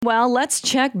Well, let's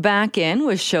check back in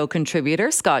with show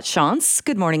contributor Scott Shantz.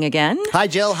 Good morning again. Hi,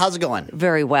 Jill. How's it going?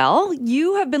 Very well.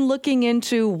 You have been looking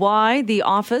into why the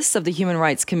Office of the Human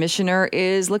Rights Commissioner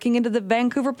is looking into the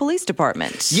Vancouver Police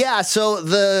Department. Yeah, so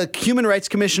the Human Rights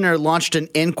Commissioner launched an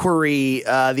inquiry.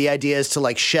 The idea is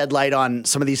to shed light on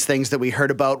some of these things that we heard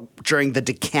about during the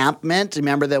decampment.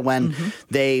 Remember that when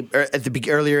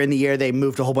earlier in the year, they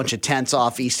moved a whole bunch of tents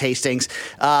off East Hastings.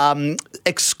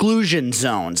 Exclusion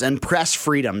zones and press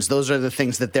freedom. Those are the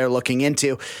things that they're looking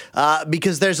into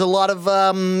because there's a lot of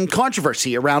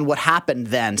controversy around what happened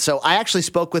then. So I actually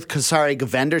spoke with Kasari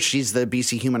Govender. She's the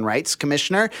BC Human Rights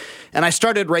Commissioner. And I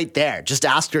started right there. Just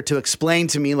asked her to explain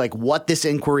to me what this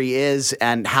inquiry is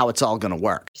and how it's all going to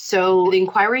work. So the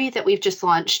inquiry that we've just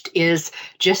launched is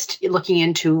just looking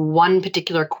into one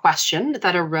particular question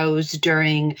that arose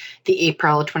during the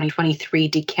April 2023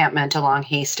 decampment along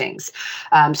Hastings.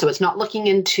 So it's not looking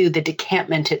into the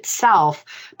decampment itself,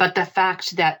 but the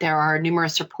fact that there are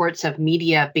numerous reports of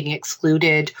media being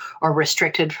excluded or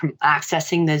restricted from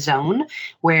accessing the zone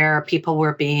where people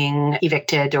were being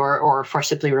evicted or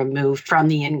forcibly removed from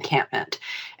the encampment.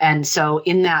 And so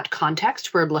in that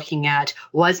context, we're looking at,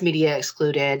 was media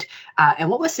excluded and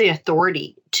what was the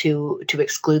authority to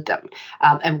exclude them?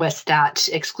 And was that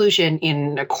exclusion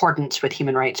in accordance with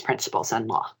human rights principles and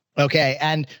law? Okay.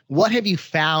 And what have you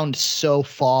found so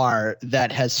far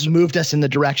that has moved us in the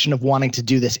direction of wanting to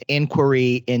do this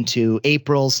inquiry into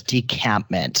April's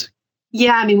decampment?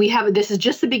 Yeah, I mean, this is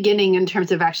just the beginning in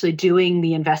terms of actually doing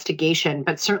the investigation,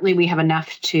 but certainly we have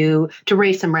enough to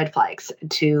raise some red flags,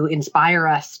 to inspire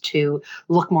us to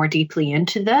look more deeply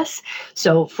into this.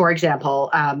 So, for example,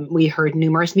 we heard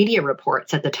numerous media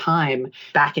reports at the time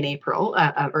back in April,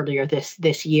 earlier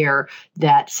this year,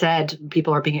 that said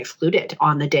people are being excluded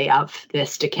on the day of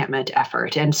this decampment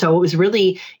effort. And so it was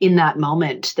really in that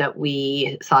moment that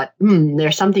we thought,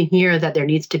 there's something here that there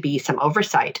needs to be some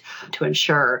oversight to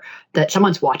ensure that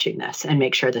someone's watching this and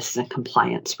make sure this is in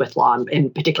compliance with law,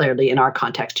 and particularly in our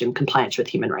context, in compliance with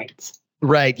human rights.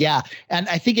 Right. Yeah. And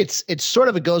I think it's sort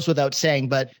of, it goes without saying,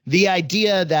 but the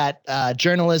idea that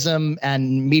journalism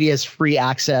and media's free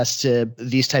access to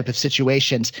these type of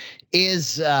situations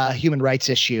is a human rights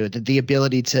issue, the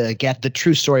ability to get the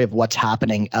true story of what's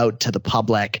happening out to the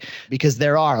public, because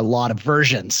there are a lot of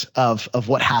versions of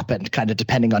what happened, kind of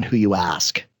depending on who you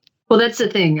ask. Well, that's the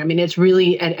thing. I mean, it's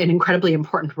really an incredibly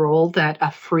important role that a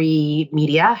free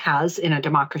media has in a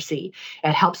democracy.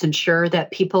 It helps ensure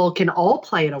that people can all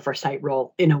play an oversight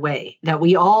role in a way, that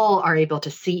we all are able to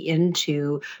see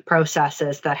into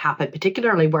processes that happen,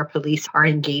 particularly where police are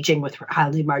engaging with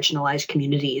highly marginalized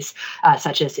communities,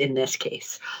 such as in this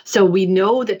case. So we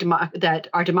know that that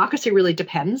our democracy really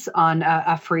depends on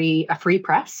a free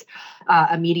press,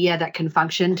 a media that can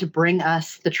function to bring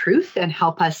us the truth and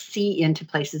help us see into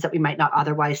places that we might not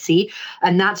otherwise see.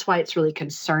 And that's why it's really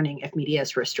concerning if media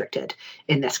is restricted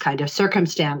in this kind of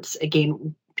circumstance,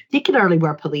 again, particularly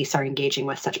where police are engaging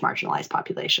with such marginalized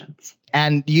populations.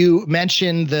 And you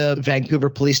mentioned the Vancouver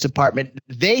Police Department.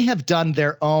 They have done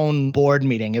their own board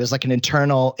meeting. It was like an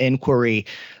internal inquiry.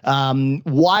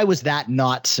 Why was that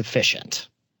not sufficient?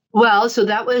 Well, so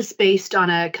that was based on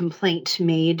a complaint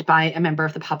made by a member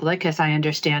of the public, as I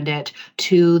understand it,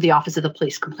 to the Office of the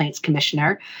Police Complaints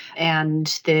Commissioner. And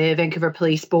the Vancouver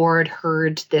Police Board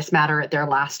heard this matter at their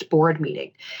last board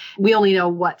meeting. We only know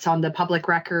what's on the public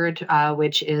record,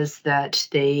 which is that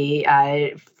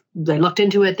they looked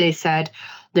into it. They said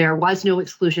there was no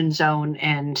exclusion zone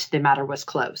and the matter was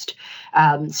closed.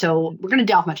 So we're going to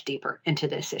delve much deeper into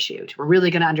this issue. We're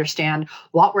really going to understand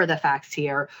what were the facts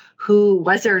here.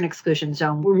 Was there an exclusion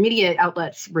zone? Were media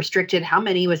outlets restricted? How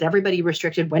many? Was everybody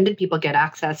restricted? When did people get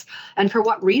access? And for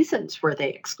what reasons were they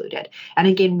excluded? And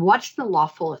again, what's the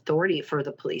lawful authority for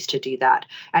the police to do that?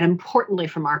 And importantly,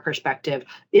 from our perspective,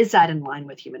 is that in line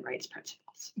with human rights principles?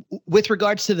 With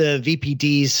regards to the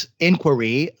VPD's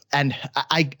inquiry, and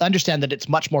I understand that it's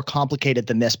much more complicated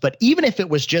than this, but even if it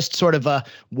was just sort of a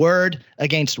word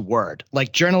against word,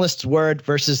 like journalists' word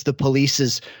versus the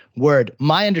police's word,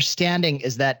 my understanding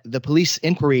is that the police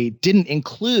inquiry didn't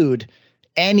include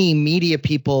any media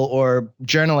people or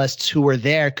journalists who were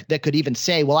there that could even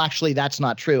say, well, actually, that's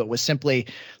not true. It was simply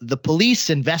the police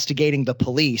investigating the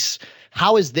police.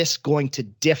 How is this going to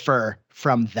differ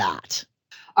from that?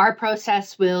 Our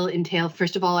process will entail,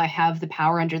 first of all, I have the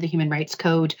power under the Human Rights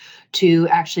Code to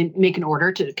actually make an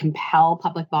order to compel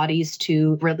public bodies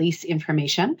to release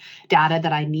information, data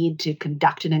that I need to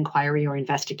conduct an inquiry or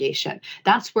investigation.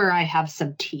 That's where I have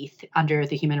some teeth under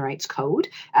the Human Rights Code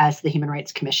as the Human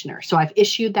Rights Commissioner. So I've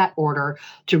issued that order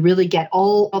to really get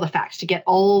all the facts, to get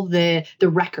all the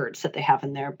records that they have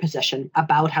in their possession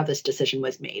about how this decision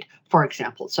was made, for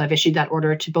example. So I've issued that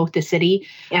order to both the city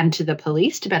and to the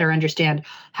police to better understand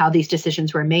how these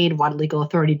decisions were made, what legal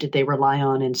authority did they rely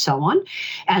on, and so on.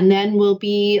 And then we'll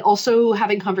be also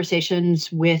having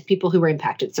conversations with people who were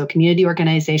impacted. So community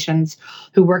organizations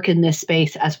who work in this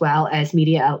space, as well as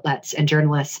media outlets and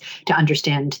journalists, to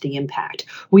understand the impact.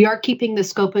 We are keeping the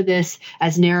scope of this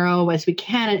as narrow as we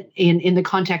can in the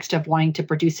context of wanting to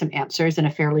produce some answers in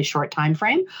a fairly short time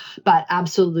frame. But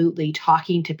absolutely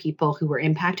talking to people who were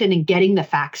impacted and getting the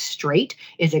facts straight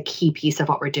is a key piece of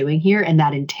what we're doing here. And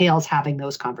that entails having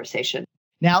those conversations.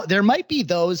 Now, there might be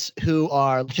those who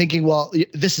are thinking, well,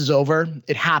 this is over.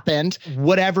 It happened.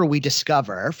 Whatever we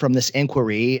discover from this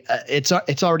inquiry, it's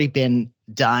already been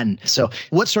done. So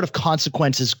what sort of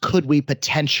consequences could we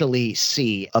potentially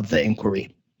see of the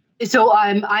inquiry? So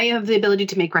I have the ability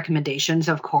to make recommendations,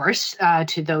 of course,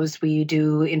 to those we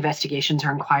do investigations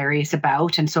or inquiries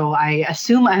about. And so I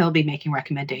assume I will be making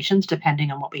recommendations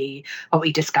depending on what we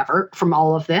discover from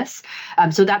all of this.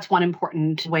 So that's one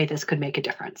important way this could make a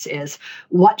difference, is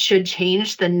what should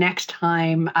change the next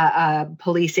time a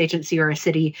police agency or a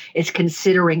city is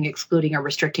considering excluding or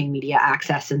restricting media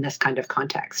access in this kind of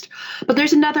context. But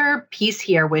there's another piece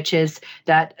here, which is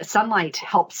that sunlight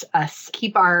helps us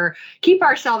keep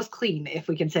ourselves clean, if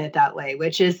we can say it that way,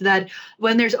 which is that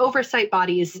when there's oversight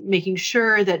bodies making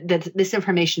sure that this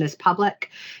information is public,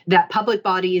 that public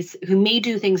bodies who may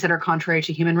do things that are contrary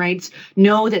to human rights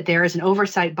know that there is an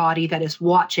oversight body that is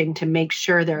watching to make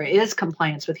sure there is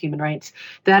compliance with human rights,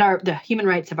 that are the human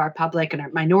rights of our public and our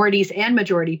minorities and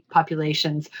majority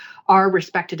populations are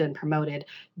respected and promoted.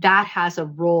 That has a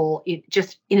role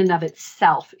just in and of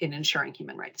itself in ensuring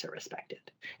human rights are respected.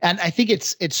 And I think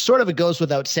it's sort of, it goes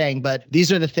without saying, but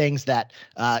these are the things that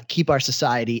keep our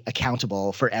society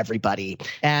accountable for everybody.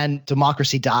 And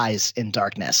democracy dies in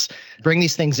darkness. Bring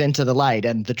these things into the light,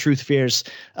 and the truth fears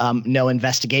no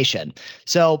investigation.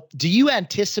 So do you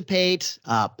anticipate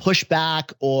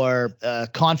pushback or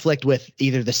conflict with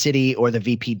either the city or the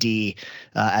VPD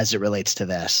as it relates to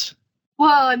this?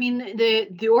 Well, I mean,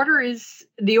 the order is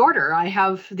the order. I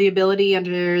have the ability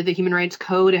under the Human Rights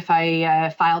Code, if I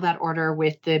file that order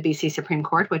with the BC Supreme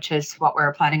Court, which is what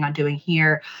we're planning on doing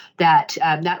here, that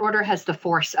that order has the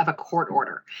force of a court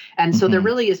order. And so there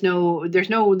really is there's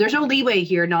no leeway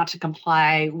here not to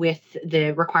comply with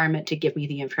the requirement to give me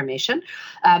the information.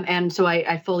 And so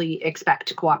I fully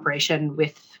expect cooperation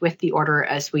with the order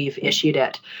as we've issued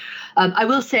it. I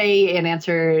will say, in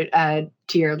answer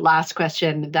to your last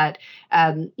question, that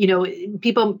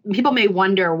people may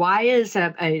wonder, why is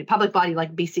a public body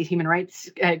like BC Human Rights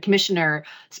Commissioner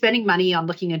spending money on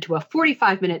looking into a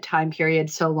 45-minute time period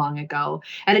so long ago?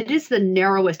 And it is the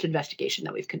narrowest investigation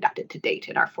that we've conducted to date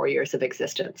in our 4 years of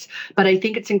existence. But I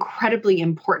think it's incredibly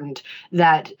important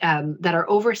that our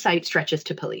oversight stretches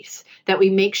to police, that we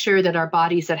make sure that our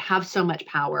bodies that have so much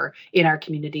power in our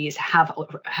communities have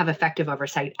effective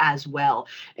oversight as well,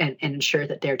 and ensure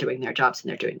that they're doing their jobs, and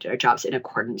they're doing their jobs in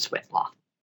accordance with law.